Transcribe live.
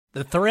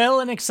The thrill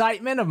and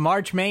excitement of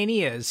March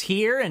Mania is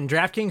here, and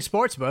DraftKings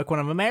Sportsbook, one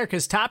of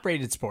America's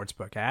top-rated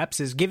sportsbook apps,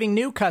 is giving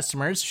new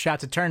customers a shot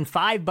to turn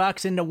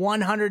 $5 into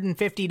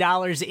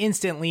 $150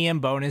 instantly in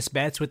bonus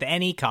bets with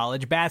any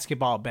college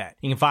basketball bet.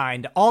 You can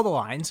find all the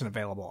lines and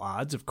available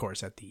odds, of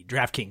course, at the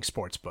DraftKings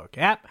Sportsbook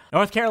app.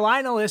 North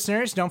Carolina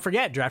listeners, don't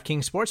forget,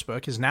 DraftKings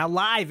Sportsbook is now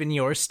live in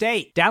your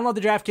state. Download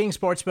the DraftKings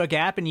Sportsbook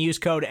app and use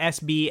code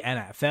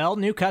SBNFL.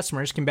 New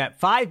customers can bet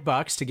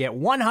 $5 to get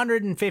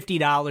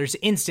 $150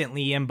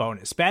 instantly in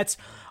bonus bets,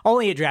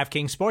 only at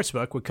DraftKings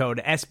Sportsbook with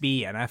code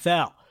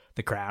SBNFL.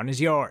 The crown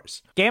is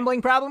yours.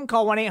 Gambling problem?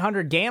 Call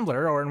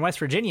 1-800-GAMBLER, or in West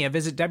Virginia,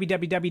 visit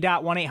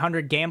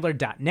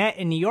www.1800gambler.net.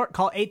 In New York,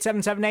 call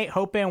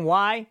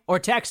 877-8-HOPE-NY or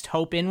text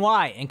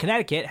HOPE-NY. In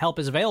Connecticut, help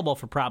is available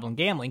for problem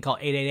gambling. Call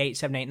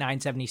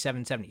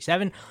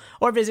 888-789-7777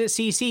 or visit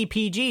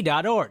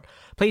ccpg.org.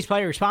 Please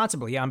play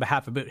responsibly on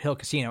behalf of Boot Hill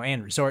Casino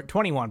and Resort.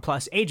 21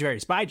 plus, age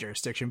varies by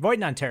jurisdiction. Void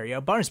in Ontario.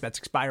 Bonus bets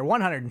expire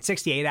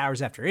 168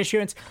 hours after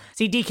issuance.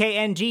 See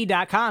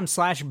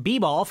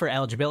dkng.com/bball for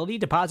eligibility,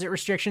 deposit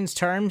restrictions,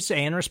 terms,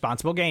 and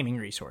responsible gaming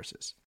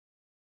resources.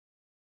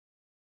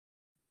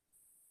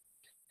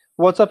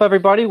 What's up,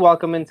 everybody?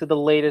 Welcome into the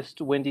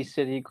latest Windy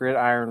City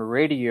Gridiron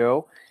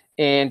Radio.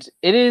 And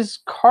it is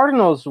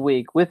Cardinals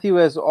week. With you,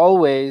 as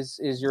always,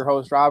 is your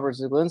host, Robert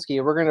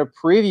Zaglinski. We're going to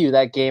preview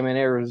that game in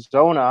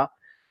Arizona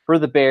for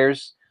the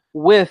Bears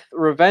with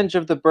Revenge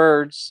of the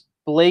Birds,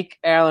 Blake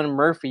Allen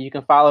Murphy. You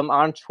can follow him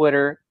on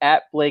Twitter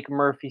at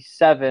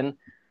BlakeMurphy7.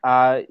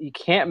 You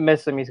can't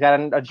miss him. He's got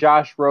a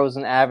Josh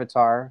Rosen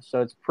avatar, so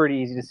it's pretty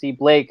easy to see.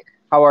 Blake,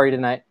 how are you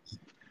tonight?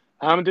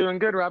 I'm doing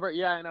good, Robert.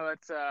 Yeah, I know I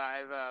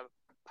have a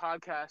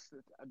podcast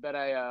that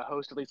I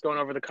host, at least going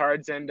over the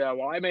cards. And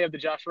while I may have the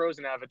Josh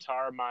Rosen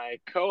avatar,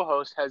 my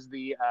co-host has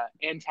the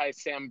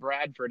anti-Sam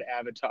Bradford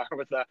avatar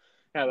with a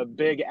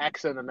big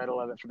X in the middle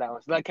of it for that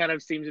one. So that kind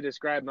of seems to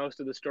describe most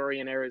of the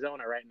story in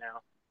Arizona right now.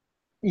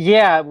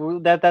 Yeah,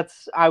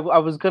 that's. I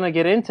was gonna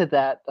get into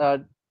that.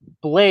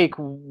 Blake,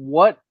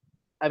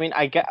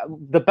 I get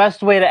the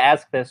best way to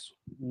ask this: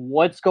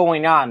 what's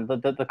going on?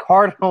 The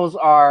Cardinals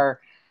are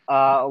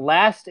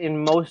last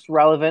in most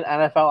relevant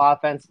NFL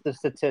offensive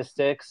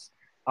statistics.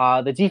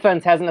 The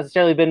defense hasn't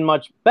necessarily been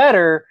much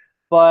better,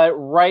 but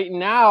right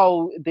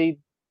now the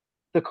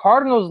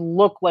Cardinals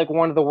look like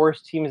one of the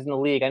worst teams in the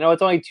league. I know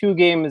it's only 2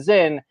 games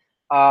in,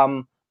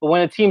 but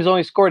when a team's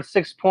only scored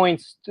 6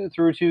 points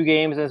through 2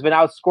 games and has been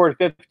outscored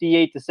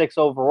 58-6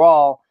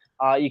 overall,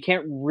 you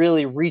can't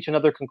really reach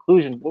another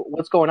conclusion.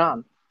 What's going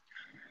on?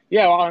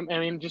 Yeah, well, I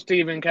mean, just to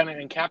even kind of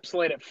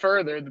encapsulate it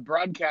further, the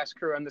broadcast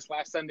crew on this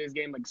last Sunday's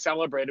game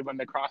celebrated when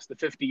they crossed the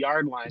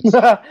 50-yard line.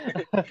 So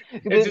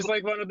it's just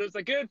like one of those,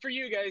 good for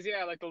you guys,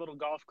 yeah, like the little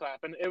golf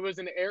clap. And it was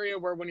an area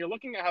where, when you're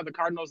looking at how the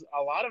Cardinals,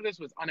 a lot of this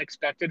was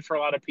unexpected for a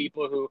lot of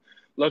people who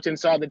looked and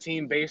saw the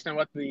team based on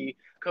what the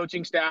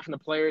coaching staff and the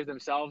players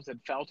themselves had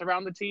felt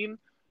around the team.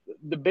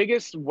 The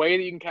biggest way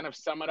that you can kind of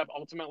sum it up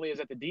ultimately is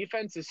that the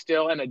defense is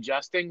still an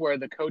adjusting, where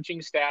the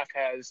coaching staff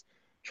has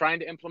trying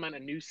to implement a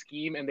new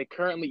scheme, and they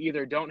currently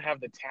either don't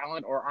have the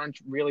talent or aren't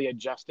really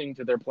adjusting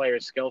to their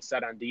players' skill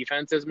set on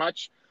defense as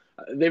much.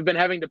 They've been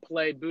having to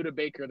play Budda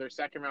Baker, their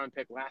second-round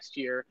pick last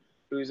year,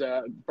 who's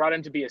brought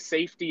in to be a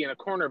safety and a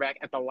cornerback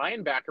at the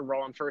linebacker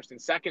role on first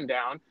and second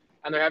down,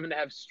 and they're having to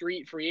have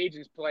street free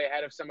agents play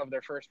ahead of some of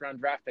their first-round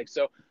draft picks.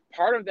 So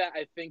part of that,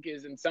 I think,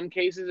 is in some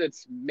cases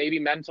it's maybe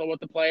mental with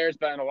the players,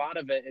 but in a lot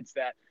of it, it's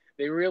that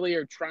they really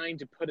are trying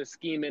to put a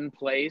scheme in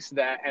place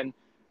and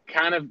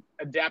kind of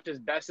adapt as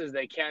best as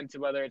they can to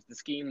whether it's the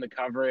scheme, the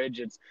coverage.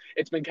 It's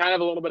been kind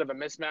of a little bit of a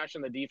mismatch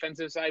on the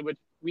defensive side, which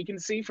we can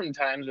see from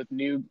times with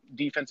new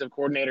defensive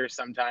coordinators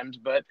sometimes.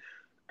 But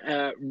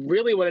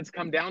really what it's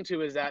come down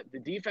to is that the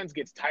defense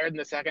gets tired in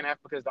the second half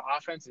because the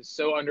offense is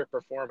so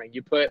underperforming.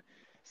 You put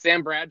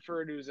Sam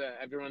Bradford, who's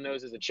everyone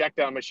knows is a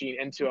checkdown machine,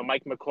 into a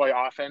Mike McCoy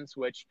offense,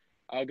 which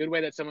a good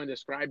way that someone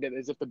described it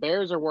is if the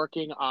Bears are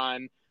working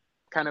on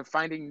kind of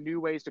finding new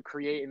ways to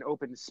create an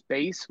open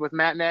space with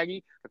Matt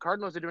Nagy, the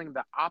Cardinals are doing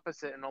the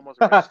opposite and almost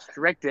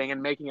restricting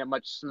and making it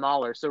much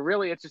smaller. So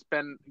really it's just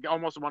been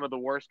almost one of the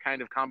worst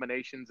kind of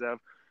combinations of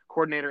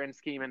coordinator and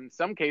scheme. In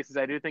some cases,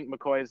 I do think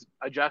McCoy has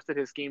adjusted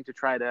his scheme to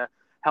try to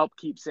help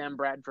keep Sam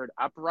Bradford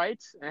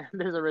upright.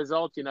 And as a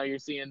result, you're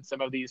seeing some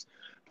of these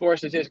poor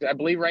statistics. I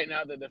believe right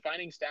now the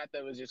defining stat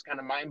that was just kind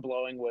of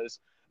mind-blowing was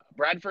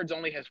Bradford's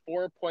only has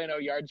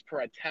 4.0 yards per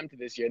attempt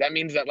this year. That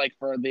means that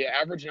for the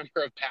average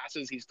number of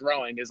passes he's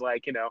throwing is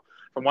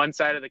from one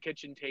side of the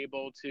kitchen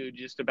table to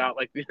just about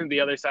the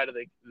other side of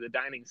the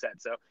dining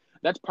set. So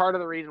that's part of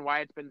the reason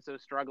why it's been so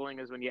struggling,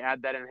 is when you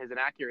add that in his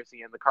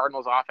inaccuracy, and the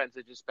Cardinals offense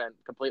has just been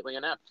completely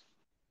inept.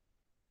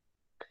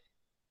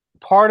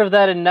 Part of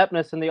that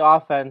ineptness in the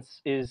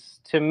offense is,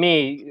 to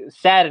me,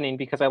 saddening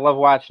because I love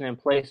watching him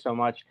play so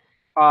much.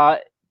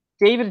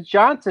 David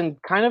Johnson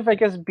kind of,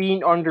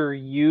 being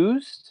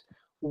underused.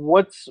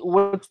 What's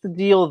the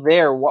deal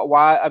there?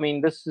 Why? I mean,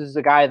 this is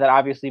a guy that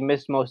obviously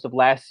missed most of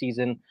last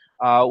season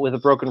with a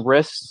broken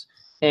wrist.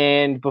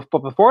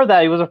 But before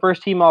that, he was a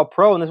first-team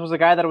All-Pro, and this was a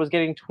guy that was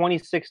getting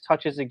 26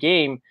 touches a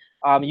game.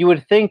 You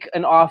would think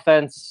an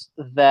offense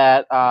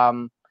that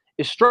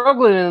is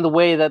struggling in the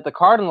way that the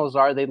Cardinals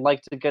are, they'd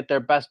like to get their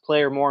best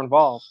player more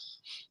involved.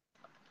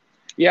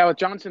 Yeah, with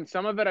Johnson,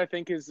 some of it I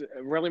think is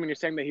really when you're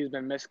saying that he's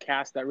been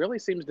miscast, that really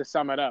seems to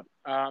sum it up.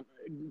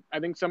 I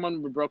think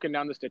someone broken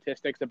down the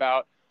statistics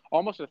about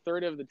almost a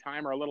third of the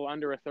time, or a little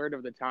under a third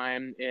of the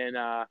time in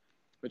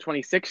the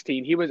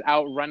 2016, he was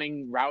out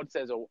running routes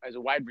as a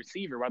wide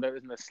receiver, whether it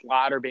was in the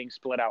slot or being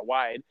split out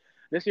wide.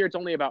 This year, it's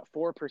only about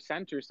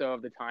 4% or so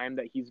of the time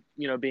that he's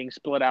being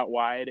split out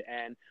wide.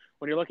 And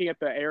when you're looking at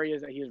the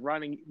areas that he's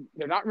running,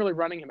 they're not really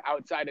running him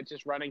outside. It's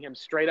just running him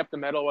straight up the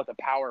middle with a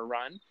power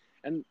run.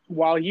 And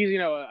while he's,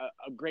 a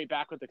great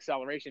back with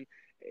acceleration,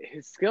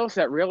 his skill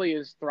set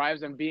really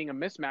thrives on being a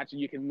mismatch,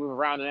 and you can move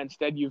around. And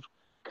instead, you've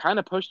kind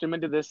of pushed him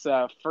into this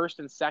first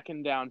and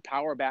second down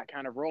power back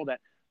kind of role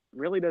that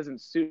really doesn't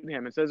suit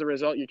him. And so as a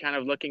result, you're kind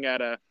of looking at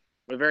a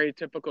very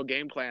typical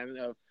game plan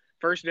of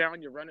first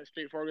down, you run it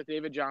straight forward with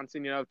David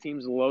Johnson.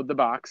 Teams load the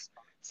box.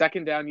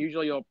 Second down,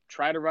 usually you'll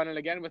try to run it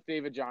again with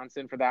David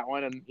Johnson for that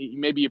one, and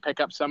maybe you pick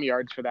up some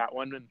yards for that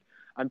one. And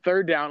on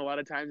third down, a lot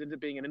of times ends up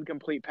being an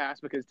incomplete pass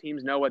because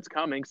teams know what's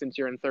coming since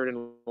you're in third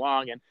and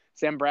long. And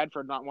Sam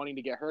Bradford, not wanting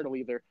to get hurt, will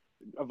either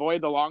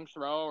avoid the long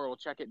throw or will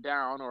check it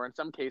down, or in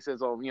some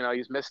cases,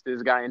 he's missed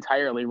his guy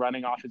entirely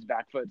running off his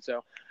back foot.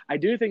 So I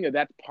do think that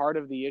that's part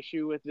of the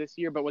issue with this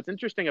year. But what's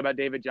interesting about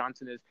David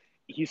Johnson is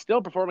he's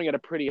still performing at a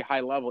pretty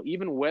high level,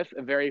 even with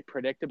a very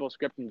predictable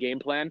script and game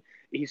plan.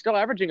 He's still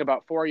averaging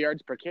about 4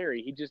 yards per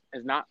carry. He just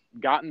has not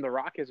gotten the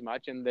rock as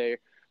much, and they're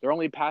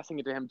only passing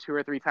it to him 2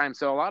 or 3 times.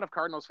 So a lot of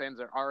Cardinals fans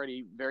are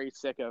already very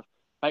sick of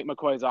Mike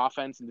McCoy's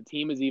offense, and the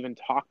team has even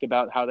talked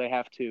about how they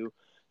have to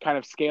kind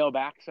of scale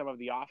back some of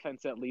the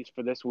offense, at least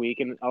for this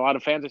week. And a lot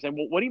of fans are saying,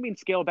 well, what do you mean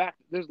scale back?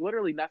 There's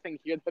literally nothing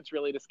here that's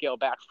really to scale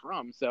back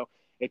from. So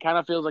it kind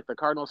of feels like the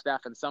Cardinal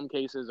staff in some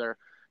cases are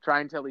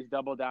trying to at least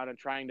double down and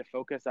trying to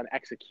focus on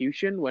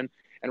execution, when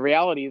in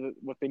reality,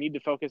 what they need to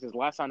focus is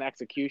less on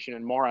execution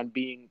and more on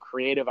being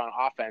creative on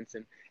offense.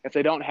 And if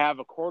they don't have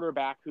a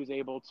quarterback who's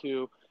able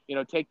to,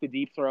 take the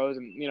deep throws,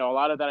 and, a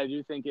lot of that I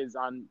do think is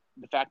on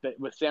the fact that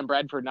with Sam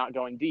Bradford not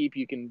going deep,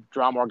 you can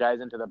draw more guys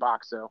into the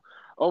box. So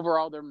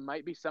overall, there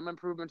might be some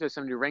improvement to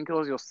some new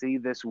wrinkles you'll see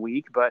this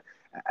week. But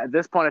at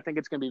this point, I think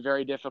it's going to be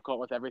very difficult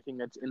with everything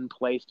that's in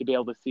place to be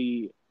able to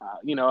see,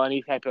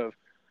 any type of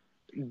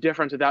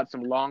difference without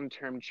some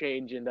long-term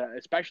change. And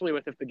especially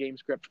if the game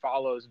script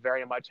follows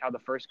very much how the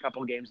first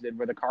couple games did,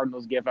 where the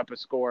Cardinals give up a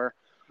score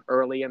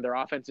early, and their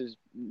offense is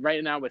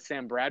right now with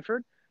Sam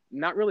Bradford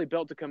not really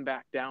built to come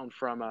back down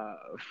from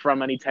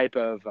any type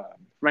of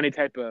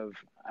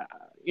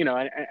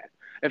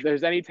if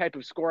there's any type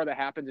of score that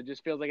happens, it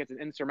just feels like it's an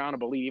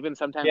insurmountable lead. Even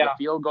sometimes a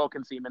field goal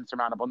can seem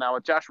insurmountable. Now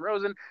with Josh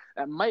Rosen,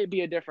 that might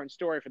be a different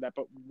story for that,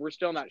 but we're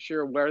still not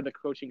sure where the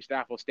coaching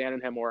staff will stand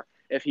in him, or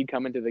if he'd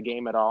come into the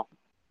game at all.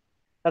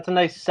 That's a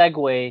nice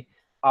segue.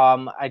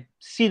 I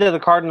see that the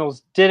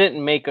Cardinals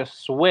didn't make a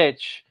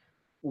switch.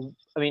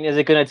 I mean, is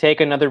it going to take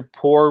another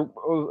poor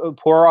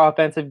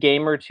offensive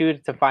game or two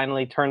to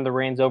finally turn the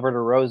reins over to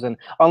Rosen?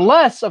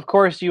 Unless, of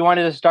course, you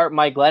wanted to start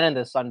Mike Glennon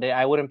this Sunday,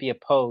 I wouldn't be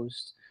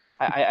opposed.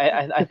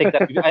 I think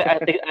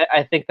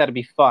I think that'd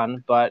be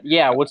fun. But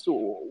yeah, what's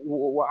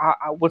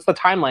the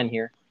timeline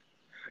here?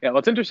 Yeah, well,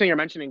 it's interesting you're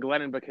mentioning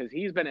Glennon because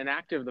he's been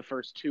inactive the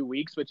first 2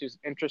 weeks, which is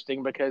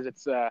interesting because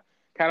it's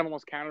kind of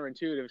almost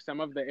counterintuitive. Some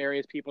of the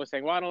areas people are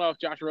saying, well, I don't know if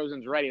Josh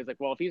Rosen's ready. It's like,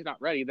 well, if he's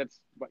not ready, that's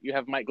what you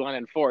have Mike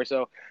Glennon for.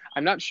 So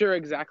I'm not sure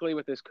exactly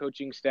with this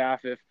coaching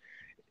staff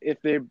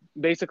if they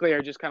basically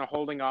are just kind of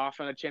holding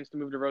off on a chance to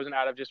move to Rosen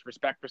out of just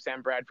respect for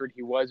Sam Bradford.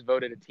 He was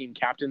voted a team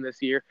captain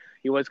this year.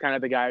 He was kind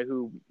of the guy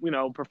who,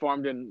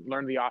 performed and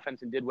learned the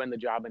offense and did win the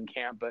job in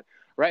camp. But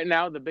right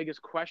now, the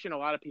biggest question a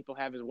lot of people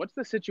have is, what's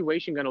the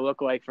situation going to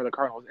look like for the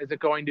Cardinals? Is it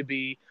going to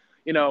be,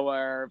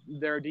 where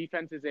their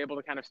defense is able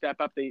to kind of step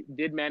up? They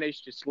did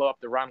manage to slow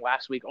up the run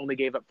last week, only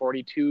gave up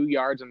 42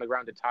 yards on the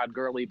ground to Todd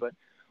Gurley, but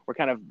were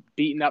kind of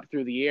beaten up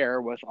through the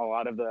air with a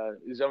lot of the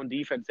zone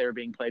defense they were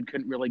being played,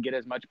 couldn't really get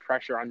as much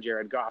pressure on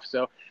Jared Goff.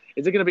 So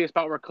is it going to be a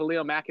spot where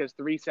Khalil Mack has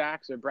 3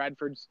 sacks, or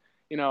Bradford's,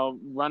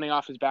 running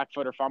off his back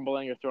foot or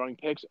fumbling or throwing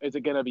picks? Is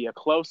it going to be a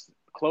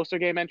closer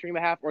game entering the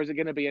half, or is it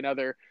going to be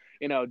another,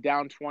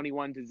 down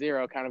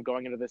 21-0 kind of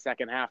going into the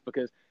second half?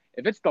 Because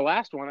if it's the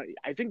last one,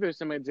 I think there's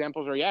some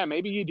examples where,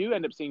 maybe you do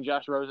end up seeing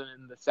Josh Rosen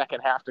in the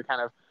second half to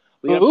kind of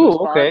lead up to the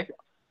spark. Okay.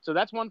 So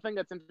that's one thing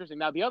that's interesting.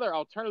 Now, the other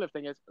alternative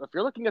thing is, if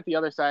you're looking at the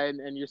other side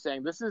and you're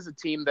saying this is a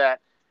team that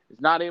is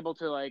not able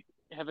to,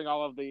 having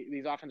all of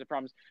these offensive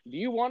problems, do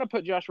you want to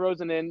put Josh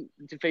Rosen in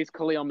to face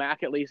Khalil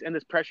Mack, at least in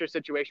this pressure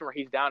situation where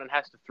he's down and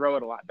has to throw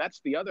it a lot?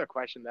 That's the other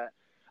question that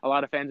a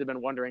lot of fans have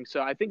been wondering.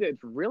 So I think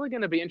it's really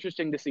going to be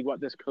interesting to see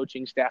what this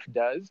coaching staff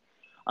does.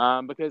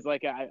 Because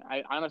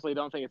I honestly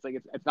don't think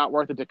it's not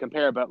worth it to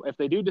compare. But if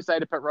they do decide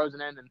to put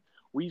Rosen in, and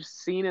we've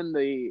seen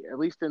at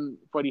least in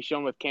what he's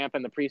shown with camp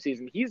in the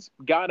preseason, he's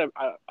got a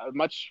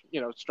much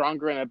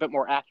stronger and a bit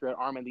more accurate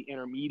arm in the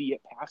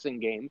intermediate passing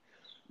game.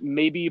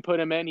 Maybe you put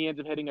him in, he ends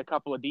up hitting a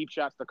couple of deep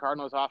shots. The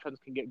Cardinals offense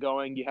can get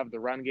going. You have the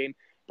run game.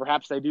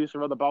 perhaps they do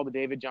throw the ball to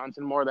David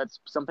Johnson more. That's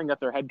something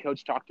that their head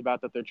coach talked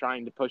about that they're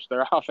trying to push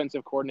their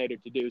offensive coordinator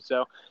to do.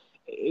 So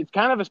it's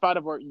kind of a spot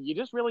of where you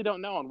just really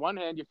don't know. On one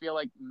hand, you feel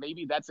like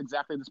maybe that's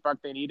exactly the spark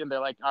they need, and they're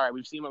like, all right,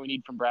 we've seen what we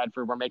need from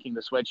Bradford. We're making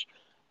the switch.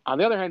 On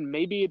the other hand,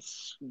 maybe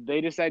they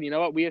decide, you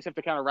know what, we just have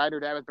to kind of ride or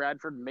die with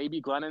Bradford.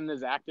 Maybe Glennon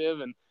is active,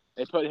 and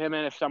they put him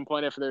in at some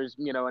point if there's,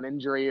 an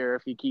injury or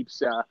if he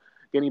keeps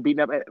getting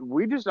beaten up.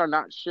 We just are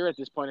not sure at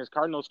this point as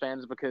Cardinals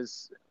fans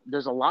because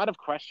there's a lot of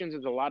questions,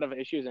 there's a lot of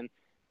issues, and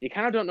you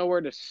kind of don't know where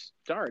to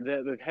start.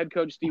 The head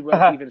coach, Steve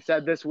Wilks, even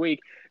said this week,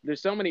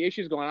 there's so many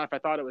issues going on. If I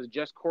thought it was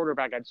just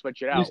quarterback, I'd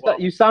switch it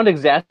out. You sound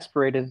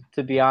exasperated,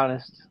 to be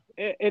honest.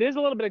 It is a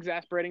little bit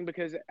exasperating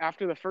because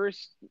after the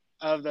first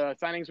of the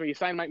signings where you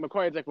signed Mike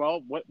McCoy, it's like,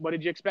 well, what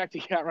did you expect? He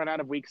got run out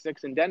of week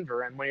 6 in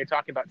Denver. And when you're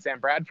talking about Sam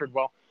Bradford,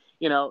 well,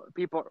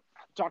 people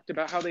talked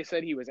about how they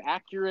said he was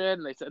accurate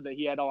and they said that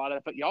he had a lot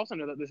of, but you also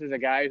know that this is a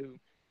guy who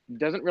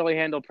doesn't really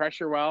handle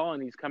pressure well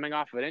and he's coming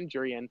off of an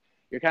injury and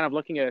you're kind of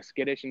looking at a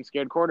skittish and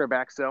scared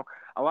quarterback. So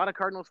a lot of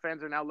Cardinals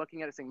fans are now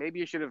looking at it saying maybe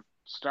you should have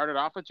started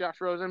off with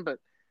Josh Rosen, but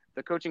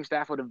the coaching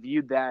staff would have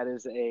viewed that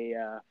as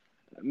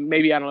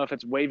maybe, I don't know if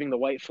it's waving the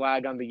white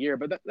flag on the year,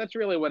 but that's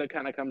really what it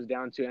kind of comes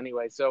down to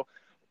anyway. So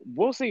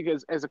we'll see,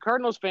 because as a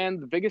Cardinals fan,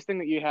 the biggest thing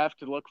that you have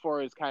to look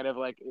for is kind of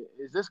like,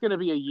 is this going to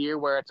be a year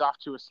where it's off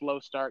to a slow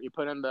start? You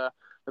put in the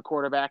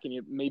quarterback and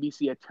you maybe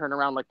see a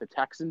turnaround like the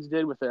Texans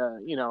did with a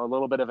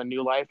little bit of a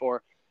new life, or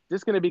is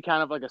this going to be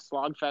kind of like a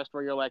slog fest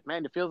where you're like,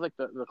 man, it feels like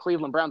the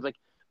Cleveland Browns, like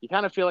you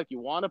kind of feel like you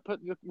want to put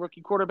the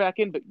rookie quarterback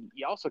in, but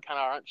you also kind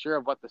of aren't sure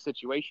of what the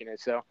situation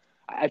is. So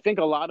I think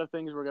a lot of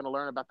things we're going to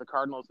learn about the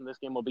Cardinals in this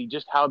game will be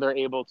just how they're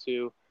able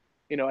to,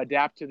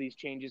 adapt to these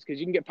changes, because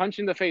you can get punched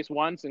in the face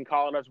once and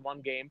call it as one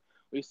game.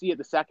 We see it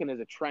the second as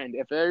a trend.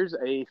 If there's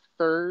a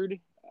third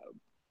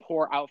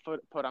poor output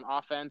put on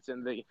offense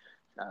and the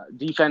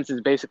defense is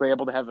basically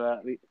able to have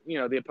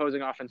the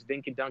opposing offense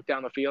dink and dunk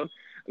down the field,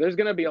 there's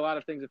going to be a lot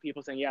of things that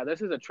people saying, yeah,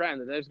 this is a trend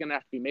and there's going to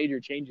have to be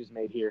major changes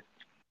made here.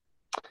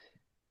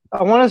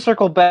 I want to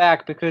circle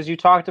back because you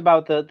talked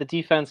about the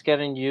defense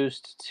getting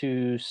used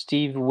to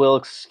Steve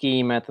Wilks'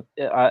 scheme at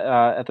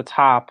the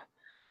top.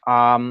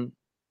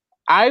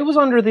 I was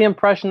under the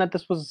impression that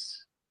this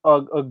was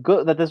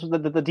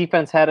that the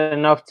defense had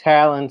enough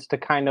talent to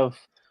kind of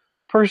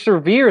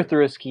persevere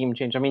through a scheme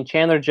change. I mean,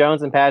 Chandler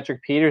Jones and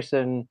Patrick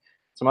Peterson,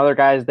 some other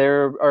guys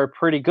there are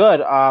pretty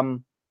good.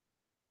 And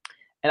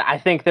I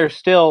think they're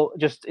still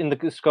just in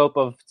the scope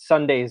of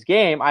Sunday's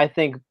game. I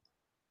think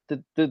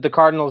the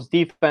Cardinals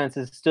defense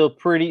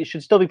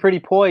should still be pretty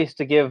poised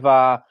to give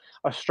a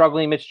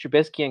struggling Mitch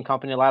Trubisky and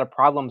company a lot of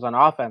problems on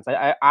offense.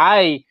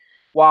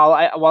 While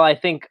I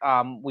think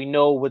we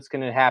know what's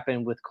going to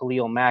happen with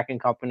Khalil Mack and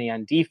company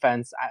on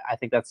defense, I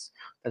think that's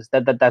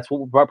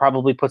what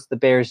probably puts the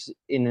Bears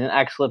in an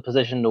excellent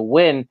position to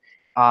win.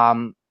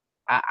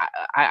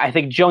 I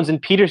think Jones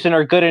and Peterson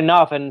are good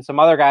enough, and some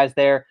other guys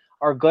there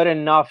are good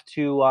enough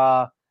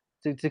to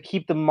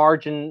keep the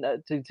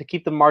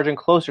margin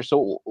closer.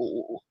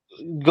 So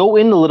go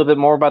in a little bit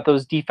more about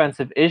those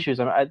defensive issues.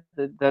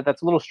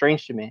 That's a little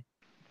strange to me.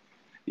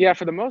 Yeah,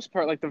 for the most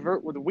part, like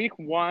with week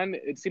 1,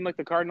 it seemed like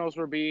the Cardinals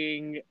were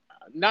being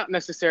not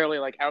necessarily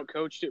like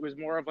outcoached. It was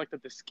more of like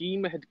that the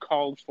scheme had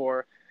called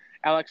for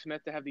Alex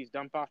Smith to have these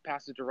dump off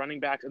passes to running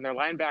backs, and their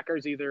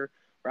linebackers either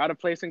were out of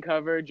place in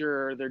coverage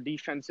or their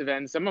defensive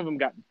end. Some of them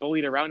got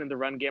bullied around in the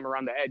run game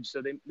around the edge.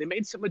 So they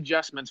made some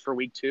adjustments for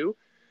week 2.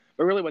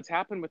 But really what's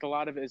happened with a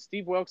lot of it is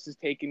Steve Wilks has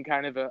taken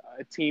kind of a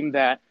team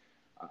that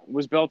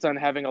was built on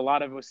having a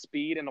lot of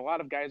speed, and a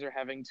lot of guys are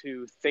having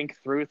to think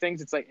through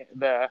things. It's like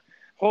the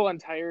whole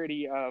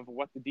entirety of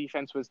what the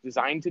defense was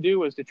designed to do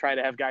was to try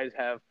to have guys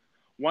have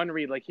one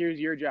read, like, here's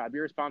your job,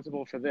 you're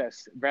responsible for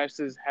this,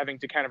 versus having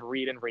to kind of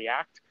read and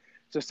react.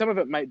 So some of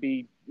it might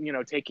be,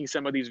 taking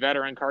some of these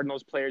veteran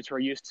Cardinals players who are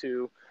used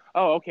to,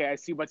 oh, okay, I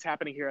see what's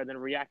happening here, and then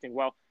reacting.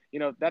 Well,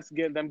 that's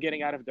them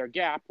getting out of their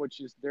gap, which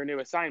is their new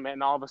assignment.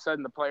 And all of a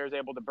sudden the player is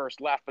able to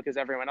burst left because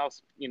everyone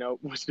else,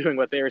 was doing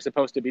what they were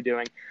supposed to be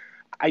doing.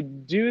 I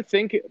do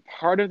think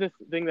part of the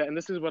thing and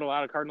this is what a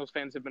lot of Cardinals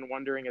fans have been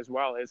wondering as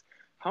well, is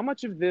how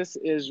much of this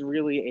is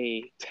really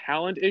a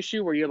talent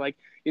issue where you're like,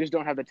 you just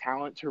don't have the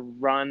talent to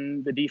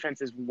run the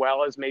defense as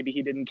well as maybe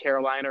he did in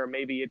Carolina, or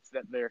maybe it's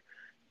that they're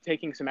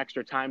taking some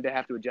extra time to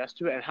have to adjust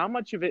to it. And how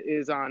much of it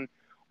is on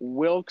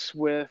Wilks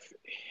with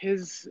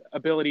his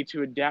ability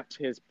to adapt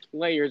to his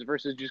players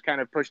versus just kind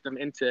of push them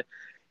into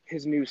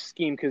his new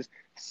scheme? Because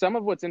some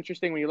of what's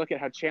interesting when you look at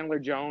how Chandler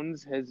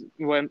Jones has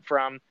went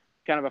from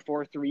kind of a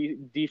 4-3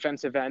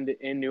 defensive end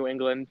in New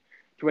England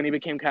to when he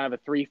became kind of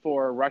a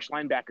 3-4 rush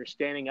linebacker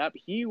standing up,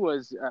 he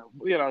was,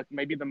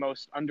 maybe the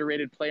most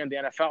underrated player in the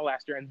NFL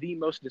last year and the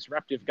most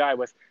disruptive guy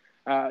with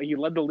he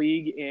led the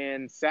league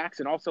in sacks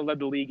and also led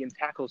the league in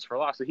tackles for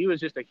loss. So he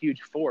was just a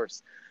huge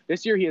force.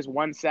 This year he has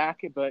 1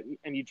 sack,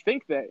 and you'd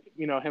think that,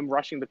 him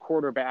rushing the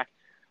quarterback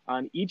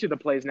on each of the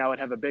plays now would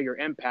have a bigger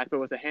impact, but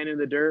with a hand in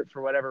the dirt,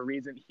 for whatever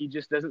reason, he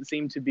just doesn't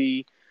seem to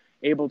be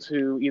able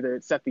to either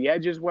set the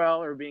edge as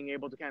well or being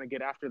able to kind of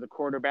get after the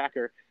quarterback,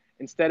 or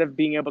instead of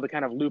being able to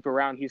kind of loop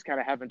around, he's kind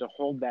of having to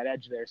hold that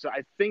edge there. So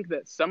I think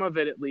that some of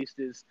it at least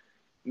is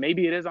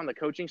maybe it is on the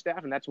coaching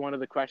staff, and that's one of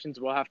the questions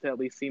we'll have to at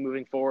least see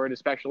moving forward,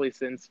 especially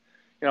since,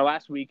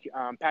 last week,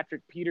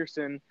 Patrick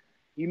Peterson,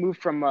 he moved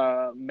from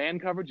man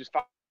coverage, just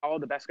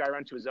followed the best guy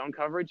around to his zone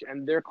coverage,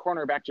 and their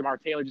cornerback,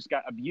 Jamar Taylor, just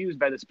got abused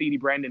by the speedy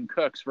Brandon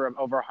Cooks for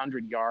over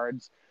 100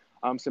 yards,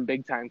 some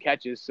big-time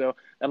catches. So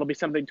that'll be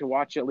something to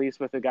watch, at least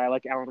with a guy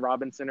like Allen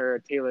Robinson or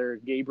Taylor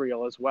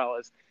Gabriel, as well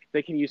as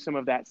they can use some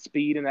of that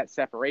speed and that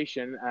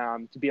separation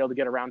to be able to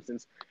get around,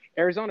 since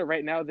Arizona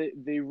right now,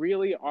 they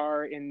really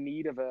are in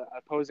need of an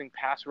opposing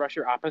pass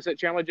rusher opposite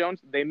Chandler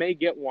Jones. They may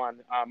get one.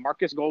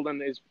 Marcus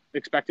Golden is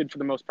expected for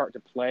the most part to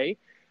play.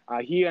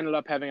 He ended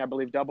up having, I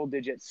believe,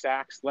 double-digit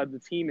sacks, led the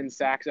team in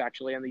sacks,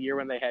 actually, in the year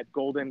when they had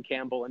Golden,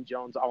 Campbell, and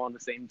Jones all on the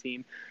same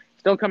team.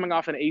 Still coming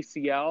off an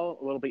ACL,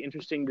 a little bit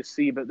interesting to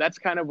see, but that's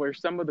kind of where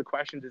some of the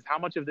questions is how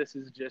much of this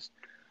is just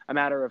a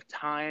matter of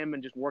time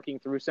and just working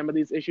through some of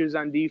these issues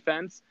on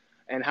defense,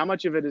 and how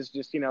much of it is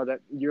just, that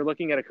you're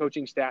looking at a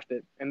coaching staff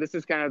that, and this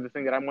is kind of the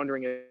thing that I'm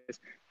wondering is,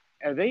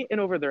 are they in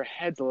over their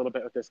heads a little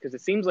bit with this? Because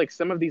it seems like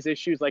some of these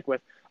issues, like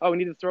with, we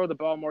need to throw the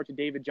ball more to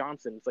David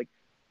Johnson. It's like,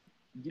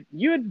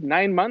 you had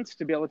 9 months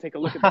to be able to take a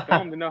look at the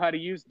film to know how to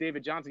use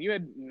David Johnson. You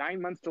had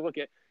 9 months to look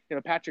at,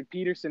 Patrick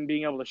Peterson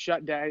being able to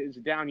shut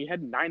down. You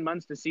had 9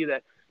 months to see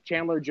that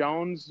Chandler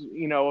Jones,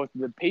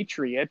 the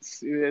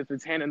Patriots, with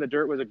his hand in the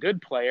dirt, was a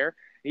good player.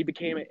 He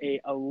became a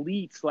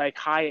elite, like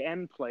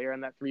high-end player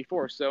in that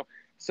 3-4. So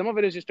some of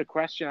it is just a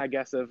question, I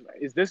guess, of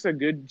is this a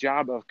good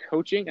job of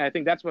coaching? And I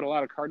think that's what a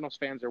lot of Cardinals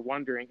fans are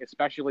wondering,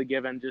 especially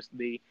given just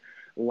the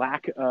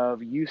lack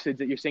of usage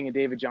that you're seeing in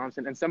David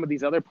Johnson and some of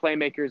these other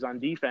playmakers on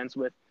defense,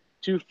 with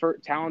two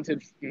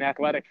talented and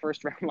athletic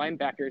first-round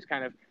linebackers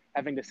kind of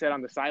having to sit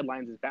on the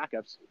sidelines as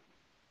backups.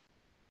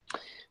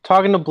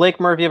 Talking to Blake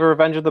Murphy of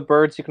Revenge of the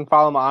Birds. You can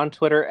follow him on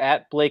Twitter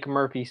at Blake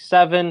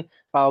Murphy7.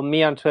 Follow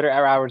me on Twitter at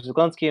Robert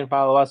Zaglinski, and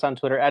follow us on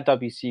Twitter at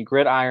WC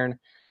Gridiron.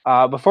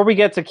 Before we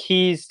get to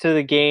keys to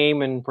the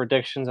game and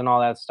predictions and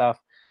all that stuff,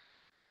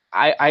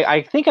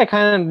 I think I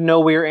kind of know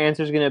where your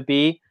answer is going to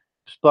be,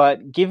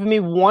 but give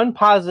me one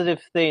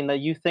positive thing that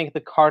you think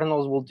the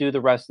Cardinals will do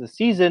the rest of the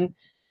season,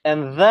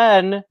 and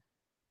then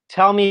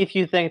tell me if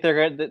you think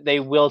they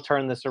will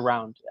turn this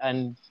around.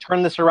 And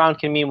turn this around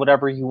can mean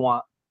whatever you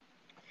want.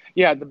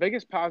 Yeah, the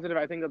biggest positive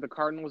I think that the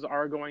Cardinals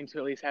are going to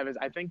at least have is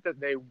I think that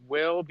they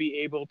will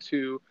be able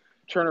to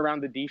turn around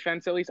the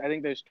defense at least. I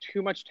think there's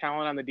too much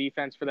talent on the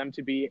defense for them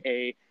to be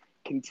a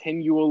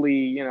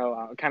continually,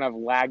 kind of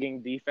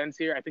lagging defense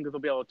here. I think that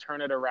they'll be able to turn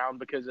it around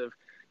because of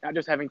not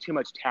just having too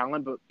much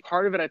talent, but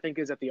part of it I think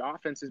is that the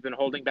offense has been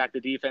holding back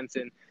the defense,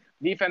 and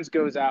defense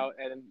goes out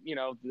and,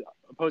 the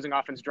opposing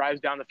offense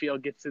drives down the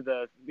field, gets to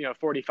the,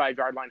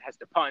 45-yard line, has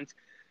to punt.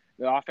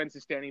 The offense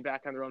is standing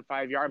back on their own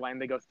 5-yard line.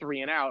 They go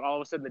 3 and out. All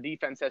of a sudden, the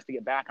defense has to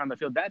get back on the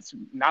field. That's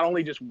not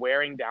only just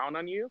wearing down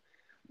on you.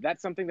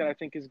 That's something that I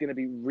think is going to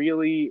be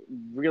really,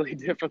 really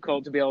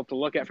difficult to be able to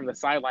look at from the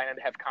sideline and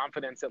have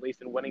confidence, at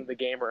least in winning the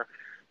game or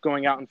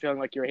going out and feeling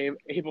like you're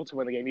able to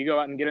win the game. You go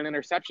out and get an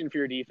interception for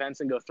your defense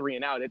and go 3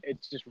 and out.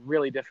 It's just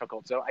really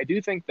difficult. So I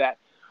do think that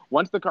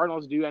once the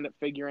Cardinals do end up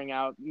figuring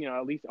out,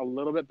 at least a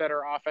little bit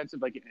better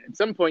offensive, like at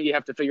some point you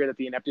have to figure that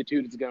the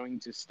ineptitude is going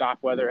to stop,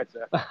 whether it's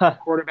a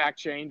quarterback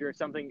change or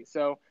something.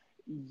 So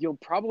you'll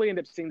probably end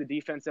up seeing the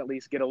defense at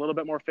least get a little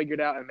bit more figured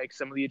out and make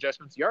some of the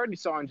adjustments. You already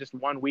saw in just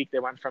 1 week, they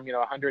went from,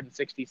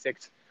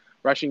 166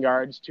 rushing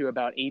yards to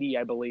about 80,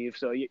 I believe.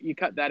 So you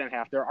cut that in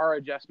half. There are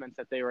adjustments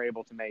that they were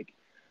able to make.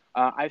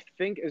 I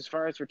think as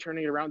far as for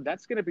turning it around,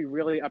 that's going to be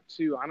really up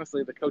to,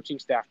 honestly, the coaching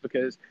staff,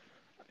 because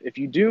if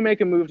you do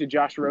make a move to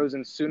Josh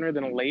Rosen sooner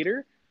than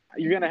later,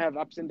 you're going to have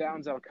ups and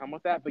downs that'll come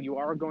with that, but you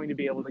are going to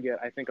be able to get,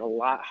 I think, a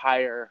lot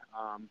higher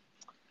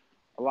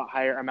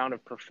amount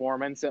of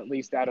performance, at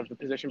least out of the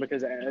position,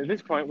 because at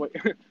this point, what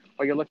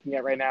you're looking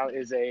at right now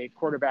is a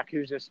quarterback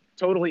who's just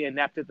totally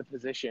inept at the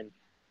position.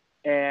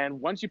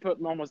 And once you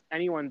put almost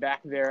anyone back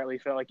there, at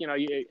least feel like,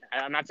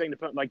 I'm not saying to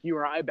put like you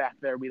or I back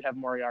there, we'd have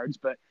more yards,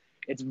 but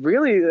it's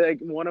really like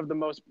one of the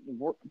most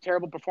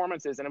terrible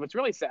performances. And what's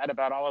really sad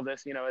about all of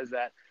this, is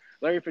that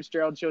Larry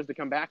Fitzgerald chose to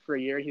come back for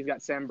a year. He's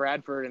got Sam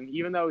Bradford, and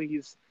even though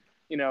he's,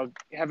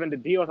 having to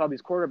deal with all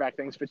these quarterback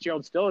things,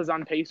 Fitzgerald still is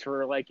on pace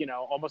for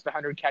almost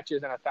 100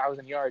 catches and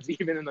 1,000 yards,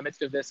 even in the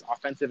midst of this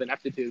offensive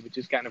ineptitude, which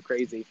is kind of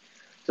crazy.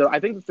 So I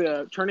think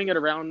turning it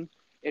around,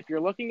 if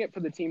you're looking at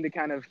for the team to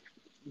kind of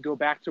go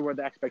back to where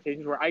the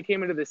expectations were, I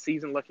came into this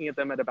season looking at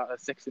them at about a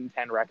 6-10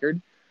 record.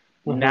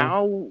 Mm-hmm.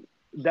 Now,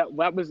 that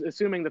was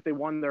assuming that they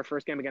won their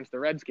first game against the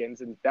Redskins,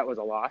 and that was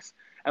a loss.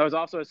 I was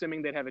also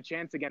assuming they'd have a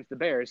chance against the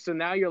Bears. So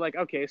now you're like,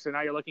 okay, so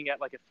now you're looking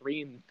at like a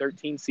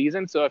 3-13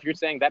 season. So if you're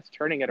saying that's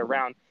turning it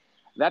around,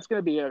 that's going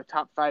to be a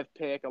top 5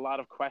 pick, a lot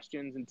of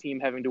questions, and team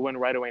having to win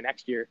right away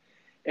next year.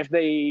 If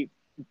they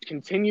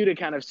continue to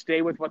kind of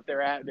stay with what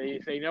they're at, they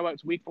say,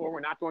 it's week 4, we're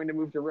not going to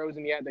move to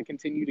Rosen yet. They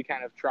continue to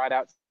kind of trot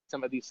out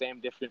some of these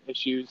same different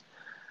issues.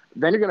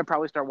 Then you're going to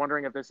probably start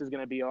wondering if this is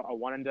going to be a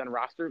one-and-done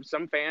roster.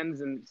 Some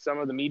fans and some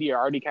of the media are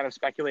already kind of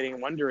speculating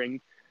and wondering,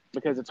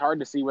 because it's hard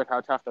to see with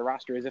how tough the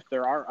roster is if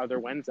there are other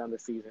wins on the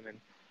season.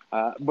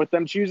 And with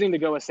them choosing to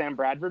go with Sam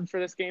Bradford for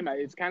this game,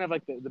 it's kind of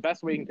like the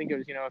best way you can think of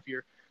it is, if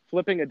you're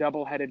flipping a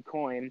double-headed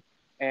coin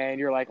and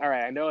you're like, all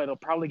right, I know it'll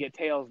probably get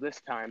tails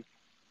this time.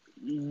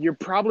 You're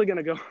probably going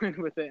to go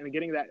in with it and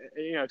getting that,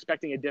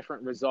 expecting a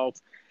different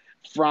result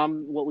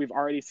from what we've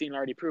already seen,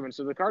 already proven.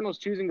 So the Cardinals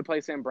choosing to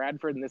play Sam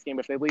Bradford in this game,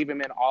 if they leave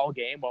him in all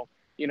game, well,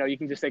 you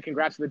can just say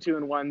congrats to the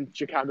 2-1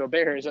 Chicago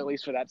Bears, at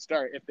least for that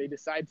start. If they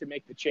decide to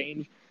make the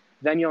change,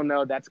 then you'll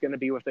know that's going to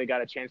be what they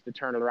got a chance to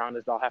turn it around,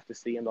 as they'll have to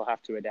see and they'll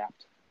have to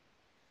adapt.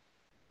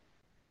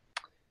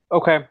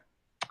 Okay.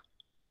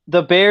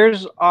 The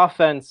Bears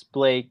offense,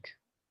 Blake,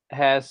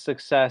 has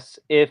success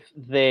if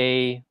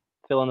they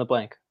fill in the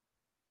blank.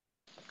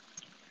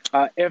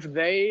 If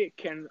they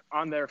can,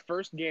 on their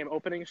first game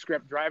opening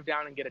script, drive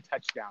down and get a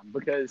touchdown,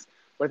 because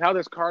with how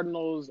this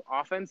Cardinals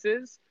offense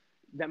is,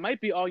 that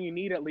might be all you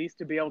need, at least,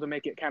 to be able to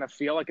make it kind of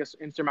feel like an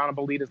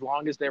insurmountable lead, as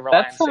long as they rely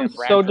on Sam Bradford. That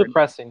sounds so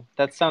depressing.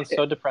 That sounds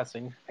so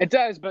depressing. It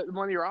does, but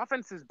when your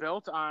offense is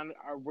built on,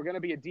 we're going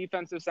to be a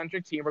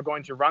defensive-centric team, we're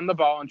going to run the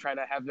ball and try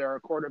to have their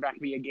quarterback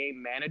be a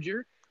game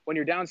manager. When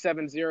you're down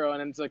 7-0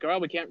 and it's like,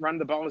 we can't run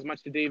the ball as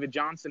much to David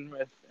Johnson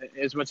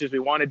as much as we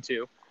wanted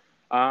to.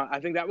 I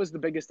think that was the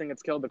biggest thing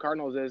that's killed the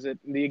Cardinals, is that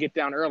you get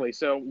down early.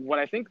 So what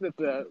I think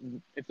that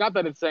it's not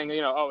that it's saying,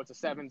 it's a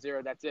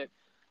 7-0, that's it.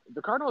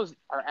 The Cardinals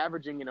are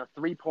averaging,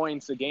 3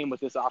 points a game with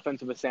this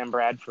offense with Sam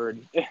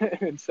Bradford.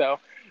 And so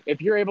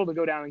if you're able to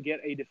go down and get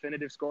a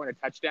definitive score and a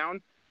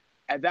touchdown,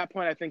 at that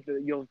point, I think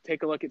that you'll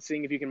take a look at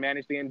seeing if you can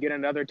manage the game, get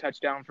another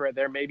touchdown for it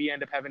there, maybe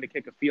end up having to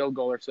kick a field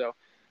goal or so.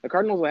 The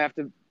Cardinals will have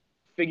to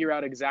figure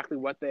out exactly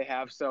what they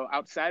have. So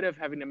outside of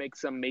having to make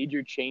some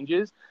major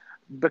changes,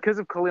 because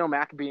of Khalil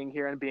Mack being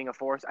here and being a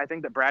force, I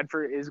think that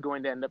Bradford is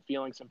going to end up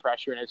feeling some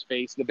pressure in his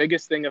face. The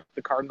biggest thing of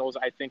the Cardinals,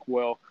 I think,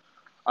 will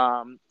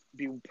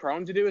be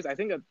prone to do is, I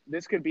think that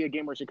this could be a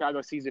game where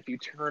Chicago sees a few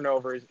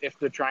turnovers if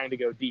they're trying to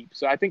go deep.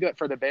 So I think that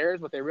for the Bears,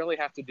 what they really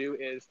have to do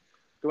is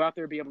go out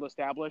there and be able to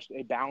establish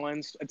a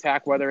balanced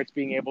attack, whether it's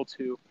being able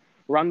to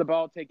run the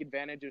ball, take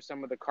advantage of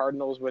some of the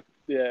Cardinals with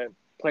the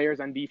players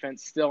on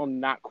defense still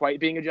not quite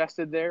being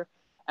adjusted there.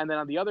 And then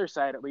on the other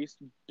side, at least,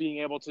 being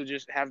able to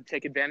just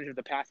take advantage of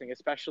the passing,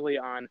 especially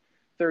on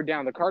third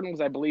down. The Cardinals,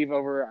 I believe,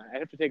 I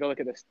have to take a look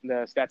at the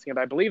stats again,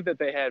 but I believe that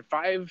they had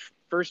 5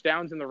 first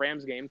downs in the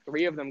Rams game.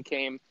 3 of them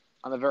came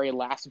on the very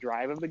last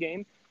drive of the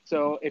game.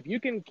 So if you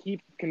can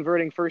keep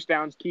converting first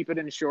downs, keep it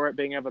in short,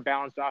 being able to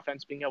balanced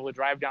offense, being able to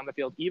drive down the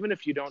field, even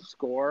if you don't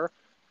score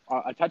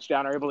a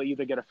touchdown, or able to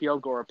either get a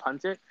field goal or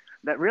punt it,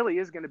 that really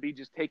is going to be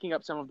just taking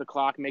up some of the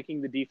clock,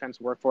 making the defense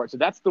work for it. So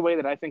that's the way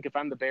that I think, if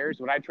I'm the Bears,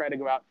 what I try to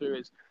go out through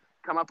is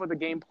come up with a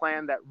game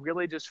plan that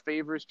really just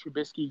favors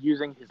Trubisky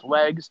using his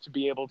legs to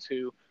be able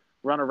to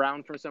run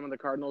around for some of the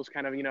Cardinals,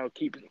 kind of,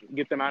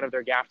 get them out of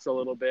their gaps a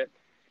little bit,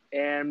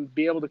 and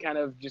be able to kind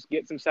of just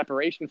get some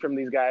separation from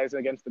these guys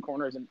against the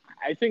corners. And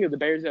I think that the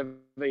Bears have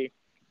a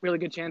really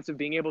good chance of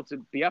being able to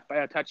be up by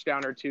a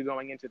touchdown or two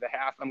going into the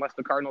half, unless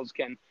the Cardinals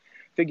can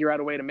figure out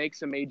a way to make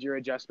some major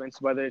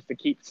adjustments, whether it's to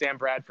keep Sam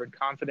Bradford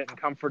confident and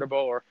comfortable,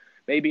 or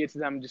maybe it's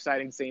them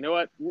deciding to say, you know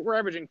what, we're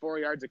averaging 4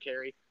 yards a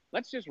carry.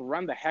 Let's just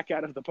run the heck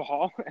out of the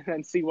ball and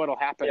then see what'll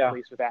happen, at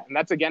least with that. And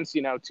that's against,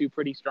 2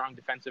 pretty strong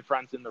defensive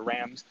fronts in the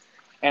Rams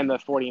and the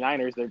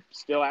 49ers. They're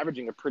still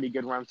averaging a pretty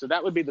good run. So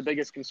that would be the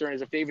biggest concern,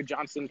 is if David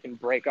Johnson can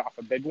break off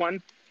a big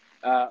one,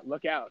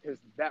 look out, because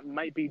that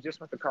might be just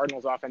what the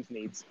Cardinals offense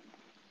needs.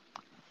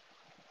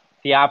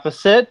 The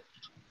opposite.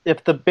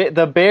 If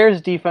the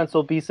Bears defense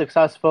will be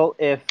successful,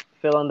 if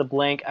fill in the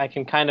blank, I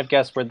can kind of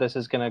guess where this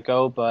is going to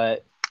go,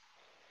 but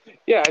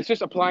yeah, it's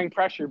just applying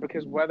pressure,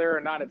 because whether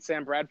or not it's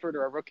Sam Bradford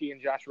or a rookie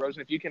in Josh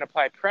Rosen, if you can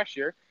apply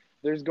pressure,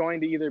 there's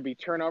going to either be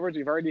turnovers.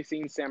 We've already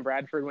seen Sam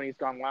Bradford when he's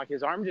gone long.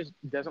 His arm just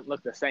doesn't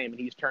look the same, and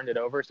he's turned it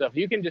over. So if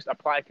you can just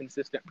apply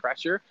consistent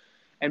pressure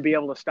and be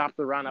able to stop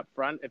the run up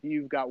front, if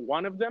you've got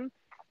one of them,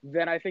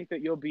 then I think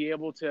that you'll be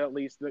able to, at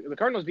least, the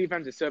Cardinals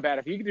defense is so bad.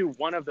 If you can do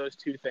one of those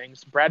 2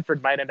 things,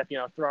 Bradford might end up,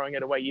 throwing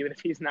it away, even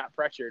if he's not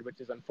pressured, which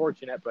is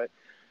unfortunate. But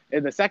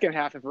in the second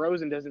half, if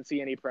Rosen doesn't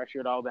see any pressure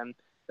at all, then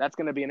that's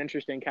going to be an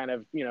interesting kind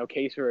of,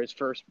 case for his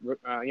first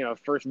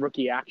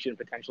rookie action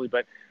potentially.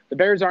 But the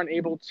Bears aren't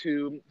able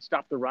to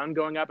stop the run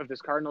going up. If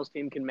this Cardinals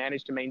team can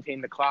manage to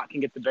maintain the clock and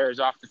get the Bears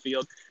off the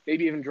field,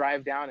 maybe even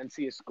drive down and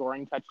see a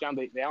scoring touchdown.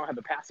 They don't have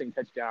a passing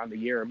touchdown on the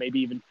year, or maybe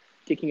even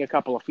kicking a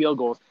couple of field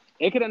goals.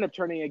 It could end up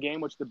turning a game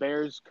which the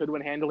Bears could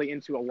win handily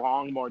into a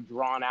long, more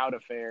drawn-out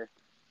affair.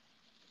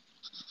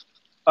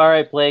 All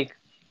right, Blake.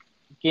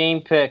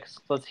 Game picks.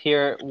 Let's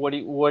hear it. What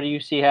do you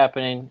see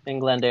happening in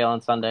Glendale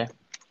on Sunday?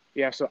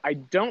 Yeah, so I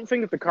don't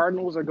think that the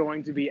Cardinals are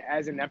going to be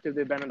as inept as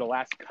they've been in the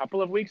last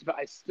couple of weeks, but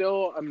I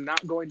still am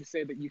not going to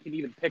say that you can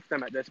even pick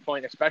them at this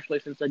point, especially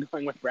since they're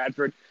going with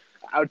Bradford.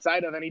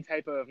 Outside of any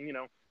type of,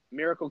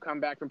 miracle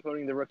comeback from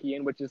putting the rookie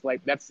in, which is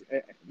that's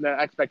the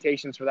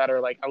expectations for that are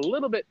a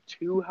little bit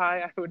too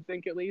high, I would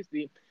think, at least.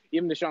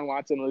 Even Deshaun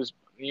Watson was,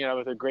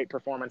 with a great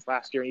performance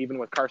last year, even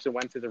with Carson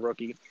Wentz as a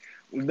rookie.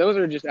 Those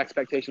are just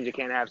expectations you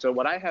can't have. So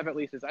what I have, at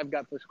least, is I've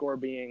got the score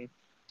being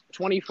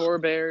 24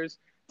 Bears,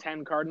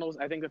 10 Cardinals.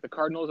 I think that the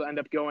Cardinals will end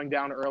up going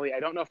down early. I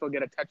don't know if they'll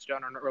get a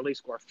touchdown or an early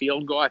score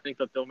field goal. I think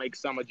that they'll make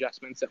some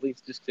adjustments, at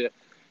least just to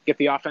get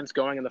the offense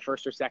going in the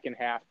first or second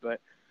half. But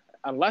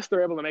unless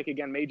they're able to make,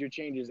 again, major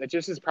changes, it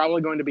just is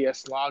probably going to be a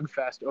slog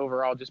fest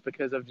overall just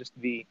because of just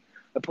the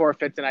poor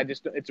fits. And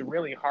it's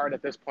really hard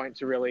at this point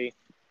to really,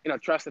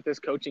 trust that this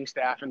coaching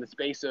staff in the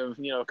space of,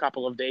 a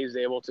couple of days is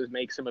able to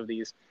make some of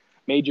these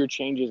major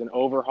changes and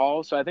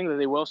overhauls. So I think that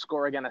they will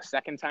score again a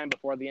second time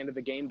before the end of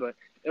the game, but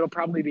it'll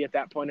probably be at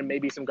that point and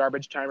maybe some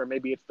garbage time, or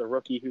maybe it's the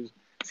rookie who's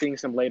seeing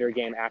some later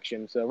game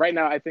action. So right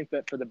now I think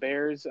that for the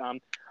Bears,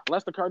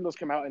 unless the Cardinals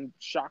come out and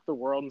shock the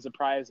world and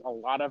surprise a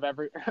lot of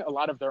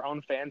their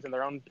own fans and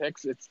their own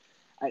picks, it's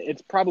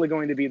probably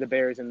going to be the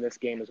Bears in this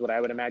game is what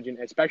I would imagine,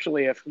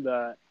 especially if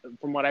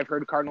from what I've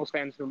heard, Cardinals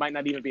fans who might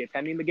not even be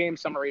attending the game,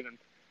 some are even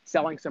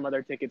selling some of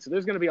their tickets. So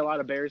there's going to be a lot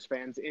of Bears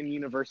fans in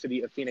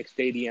University of Phoenix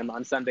Stadium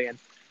on Sunday, and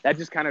that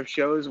just kind of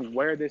shows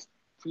where this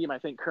team, I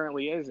think,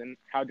 currently is and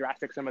how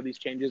drastic some of these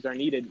changes are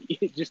needed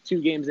just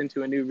 2 games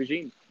into a new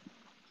regime.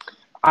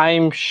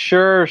 I'm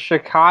sure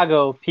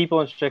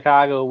people in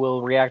Chicago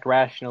will react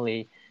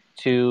rationally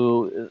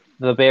to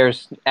the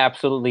Bears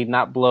absolutely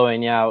not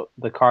blowing out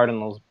the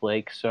Cardinals,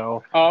 Blake.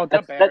 So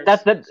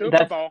that's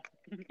Super Bowl.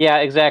 Yeah,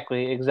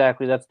 exactly.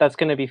 That's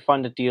going to be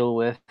fun to deal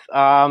with.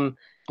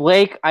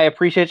 Blake, I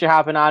appreciate you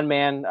hopping on,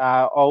 man.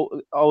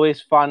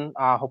 Always fun.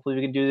 Hopefully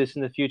we can do this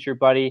in the future,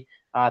 buddy.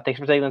 Thanks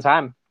for taking the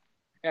time.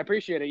 I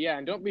appreciate it. Yeah,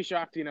 and don't be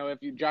shocked,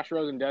 if Josh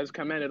Rosen does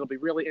come in, it'll be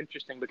really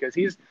interesting because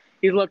he's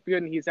looked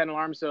good and he's had an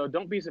arm. So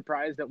don't be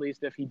surprised, at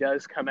least if he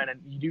does come in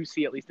and you do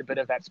see at least a bit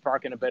of that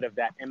spark and a bit of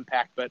that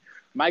impact. But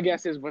my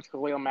guess is with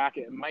Khalil Mack,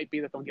 it might be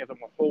that they'll give him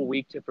a whole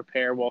week to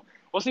prepare. We'll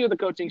see what the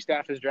coaching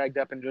staff has dragged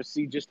up and just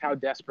see just how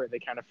desperate they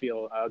kind of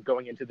feel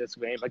going into this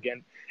game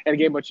again. And a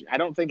game which I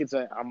don't think it's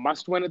a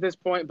must win at this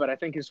point, but I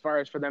think as far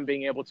as for them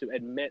being able to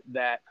admit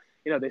that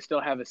they still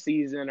have a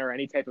season or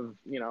any type of,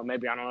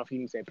 maybe I don't know if you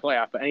can say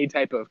playoff, but any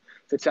type of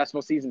successful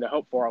season to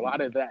hope for. A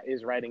lot of that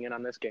is riding in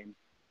on this game.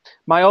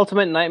 My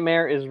ultimate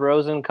nightmare is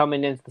Rosen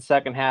coming into the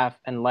second half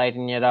and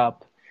lighting it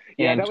up.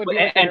 Yeah, and, that would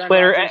be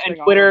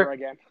Twitter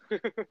again.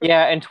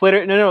 Yeah, and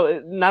Twitter. No,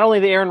 not only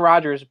the Aaron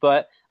Rodgers,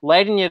 but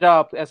lighting it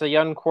up as a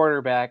young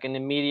quarterback, and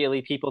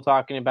immediately people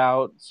talking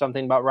about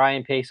something about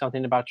Ryan Pace,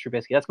 something about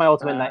Trubisky. That's my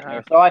ultimate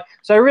nightmare.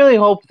 So I really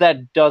hope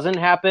that doesn't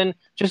happen.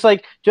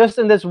 Just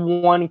in this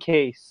one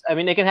case. I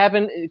mean, it can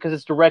happen because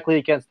it's directly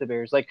against the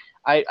Bears.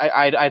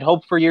 I'd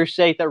hope for your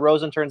sake that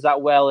Rosen turns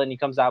out well and he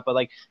comes out,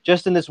 but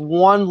just in this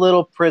one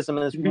little prism,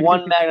 in this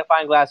one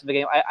magnifying glass of a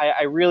game,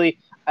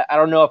 I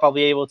don't know if I'll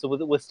be able to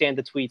withstand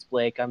the tweets,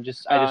 Blake. I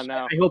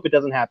hope it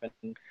doesn't happen.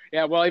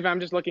 Yeah, well, even I'm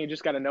just looking.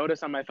 Just got a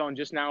notice on my phone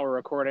just now. We're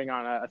recording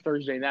on a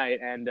Thursday night,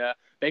 and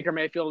Baker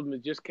Mayfield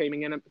was just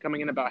coming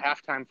in about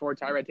halftime for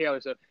Tyrod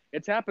Taylor. So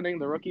it's happening.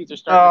 The rookies are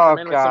starting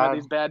to come in with some of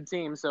these bad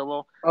teams.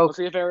 So we'll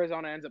see if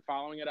Arizona ends up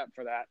following it up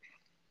for that.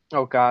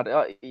 Oh God,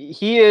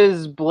 he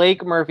is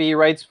Blake Murphy. He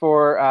writes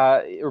for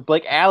or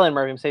Blake Allen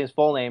Murphy. I'm saying his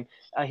full name.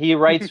 He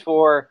writes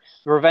for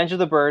Revenge of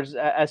the Birds,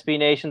 SB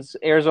Nation's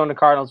Arizona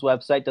Cardinals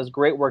website. Does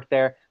great work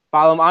there.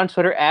 Follow him on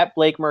Twitter at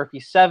Blake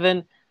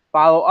Murphy7.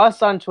 Follow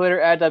us on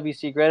Twitter at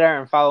WC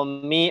Gridiron, and follow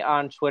me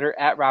on Twitter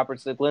at Robert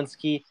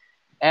Zaglinski.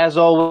 As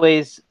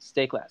always,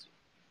 stay classy.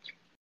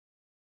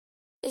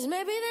 It's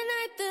maybe the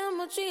night that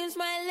my dreams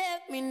might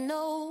let me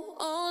know.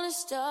 All the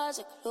stars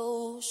are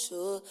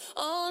closer.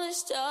 All the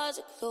stars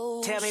are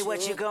closer. Tell me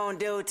what you gonna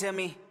do to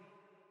me.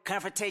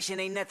 Confrontation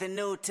ain't nothing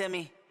new to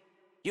me.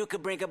 You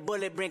could bring a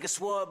bullet, bring a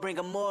sword, bring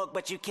a morgue,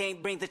 but you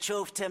can't bring the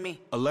truth to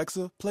me.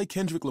 Alexa, play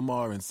Kendrick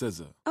Lamar and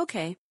SZA.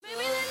 Okay. Maybe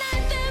the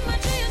night that my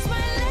dreams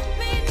might let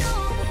me know.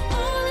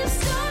 All the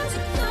stars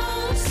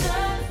are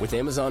closer. With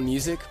Amazon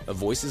Music, a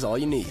voice is all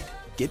you need.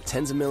 Get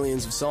tens of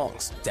millions of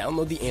songs.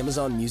 Download the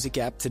Amazon Music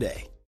app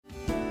today.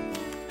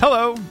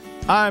 Hello,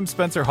 I'm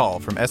Spencer Hall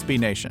from SB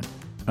Nation,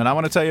 and I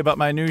want to tell you about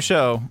my new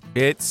show,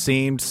 It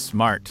Seems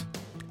Smart.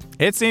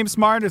 It Seems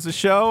Smart is a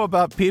show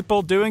about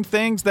people doing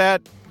things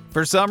that,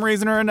 for some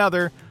reason or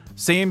another,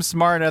 seem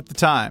smart at the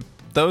time.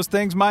 Those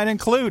things might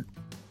include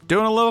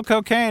doing a little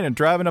cocaine and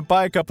driving a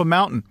bike up a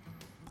mountain.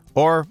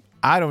 Or,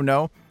 I don't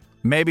know,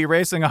 maybe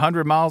racing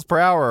 100 miles per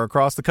hour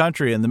across the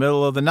country in the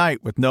middle of the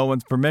night with no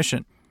one's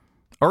permission.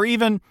 Or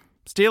even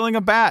stealing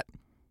a bat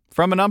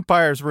from an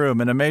umpire's room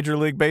in a Major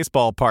League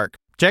Baseball park.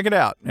 Check it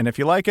out, and if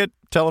you like it,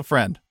 tell a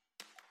friend.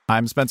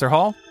 I'm Spencer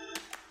Hall.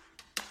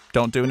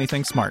 Don't do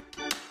anything smart.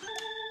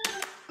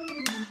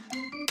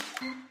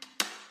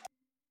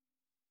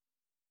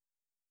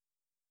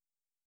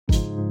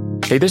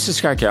 Hey, this is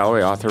Scott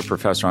Galloway, author,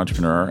 professor,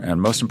 entrepreneur,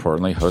 and most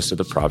importantly, host of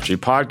the Prop G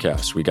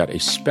podcast. We got a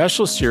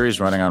special series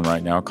running on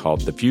right now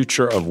called The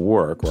Future of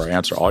Work, where I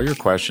answer all your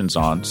questions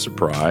on,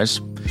 surprise,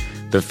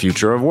 the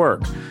future of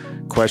work.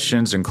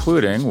 Questions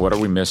including, what are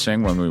we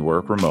missing when we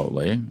work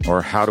remotely?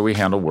 Or how do we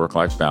handle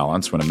work-life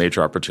balance when a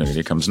major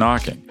opportunity comes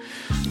knocking?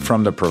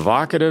 From the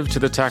provocative to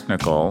the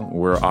technical,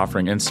 we're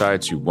offering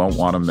insights you won't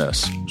want to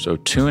miss. So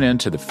tune in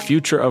to The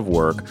Future of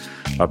Work,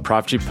 a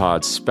Prop G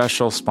Pod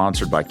special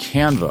sponsored by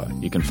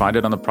Canva. You can find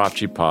it on the Prop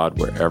G Pod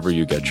wherever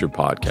you get your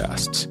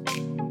podcasts.